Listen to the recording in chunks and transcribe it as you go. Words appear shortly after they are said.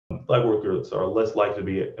Black workers are less likely to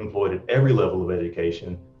be employed at every level of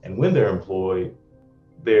education. And when they're employed,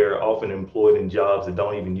 they're often employed in jobs that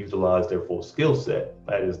don't even utilize their full skill set.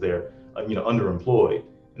 That is, they're underemployed.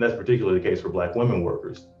 And that's particularly the case for Black women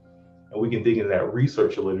workers. And we can dig into that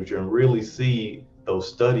research literature and really see those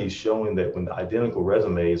studies showing that when the identical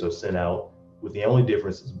resumes are sent out, with the only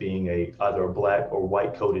differences being either a Black or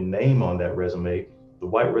white coded name on that resume, the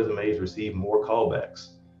white resumes receive more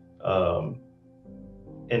callbacks. Um,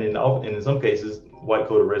 and in some cases, white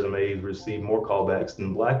coded resumes receive more callbacks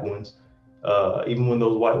than Black ones, even when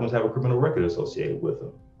those white ones have a criminal record associated with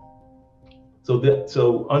them.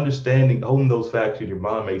 So understanding, holding those facts in your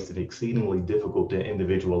mind makes it exceedingly difficult to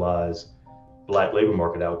individualize Black labor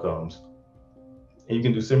market outcomes. And you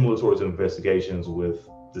can do similar sorts of investigations with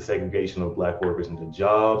the segregation of Black workers into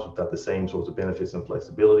jobs without the same sorts of benefits and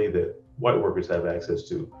flexibility that white workers have access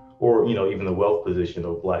to, or even the wealth position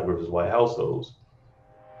of Black versus white households.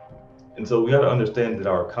 And so we got to understand that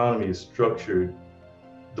our economy is structured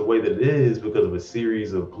the way that it is because of a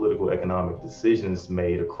series of political economic decisions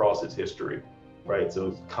made across its history, right?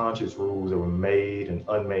 So conscious rules that were made and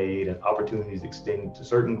unmade, and opportunities extended to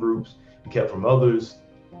certain groups and kept from others,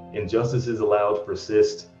 injustices allowed to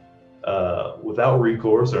persist without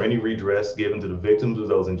recourse or any redress given to the victims of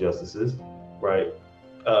those injustices, right?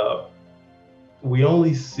 We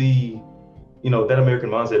only see, that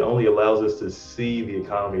American mindset only allows us to see the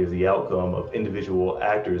economy as the outcome of individual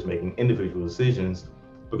actors making individual decisions,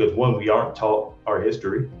 because one, we aren't taught our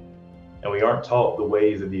history, and we aren't taught the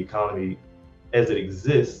ways that the economy as it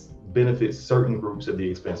exists benefits certain groups at the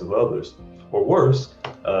expense of others. Or worse,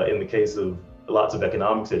 in the case of lots of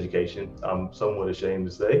economics education, I'm somewhat ashamed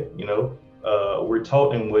to say, we're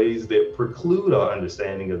taught in ways that preclude our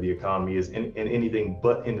understanding of the economy as in anything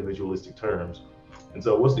but individualistic terms. And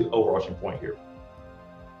so what's the overarching point here?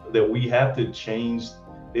 That we have to change,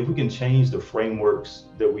 if we can change the frameworks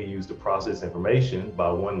that we use to process information by,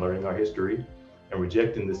 one, learning our history and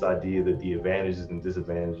rejecting this idea that the advantages and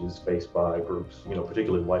disadvantages faced by groups,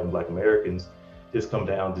 particularly white and Black Americans, just come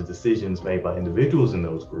down to decisions made by individuals in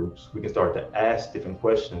those groups, we can start to ask different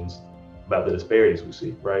questions about the disparities we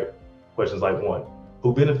see, right? Questions like, one,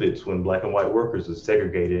 who benefits when Black and white workers are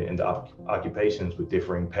segregated into occupations with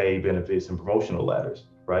differing pay, benefits, and promotional ladders,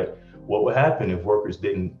 right? What would happen if workers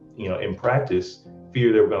didn't, in practice,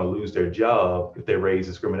 fear they were going to lose their job if they raised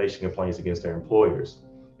discrimination complaints against their employers?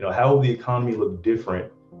 How would the economy look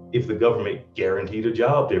different if the government guaranteed a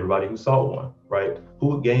job to everybody who sought one, right? Who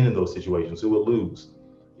would gain in those situations? Who would lose?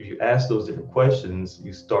 If you ask those different questions,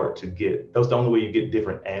 you start to get, that's the only way you get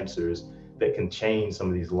different answers that can change some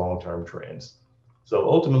of these long-term trends. So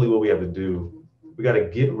ultimately what we have to do, we got to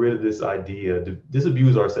get rid of this idea, to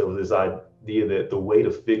disabuse ourselves of this idea that the way to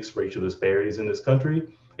fix racial disparities in this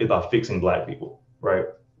country is by fixing Black people, right?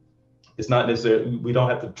 It's not necessarily, we don't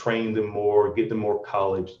have to train them more, get them more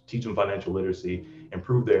college, teach them financial literacy,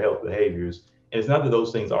 improve their health behaviors. And it's not that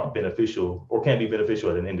those things aren't beneficial or can't be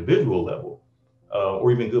beneficial at an individual level,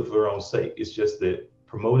 or even good for their own sake. It's just that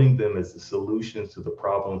promoting them as the solutions to the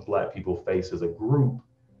problems Black people face as a group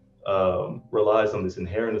relies on this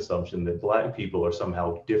inherent assumption that Black people are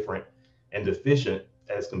somehow different and deficient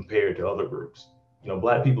as compared to other groups.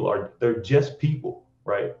 Black people they're just people,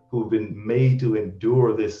 right? Who have been made to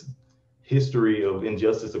endure this history of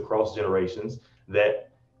injustice across generations,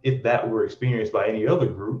 that if that were experienced by any other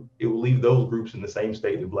group, it would leave those groups in the same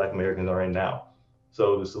state that Black Americans are in now.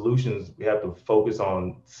 So the solutions, we have to focus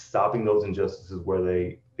on stopping those injustices where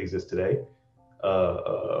they exist today,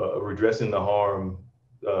 redressing the harm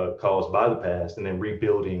caused by the past, and then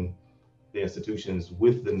rebuilding the institutions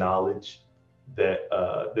with the knowledge that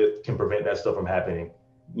that can prevent that stuff from happening,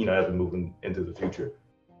 as we move into the future.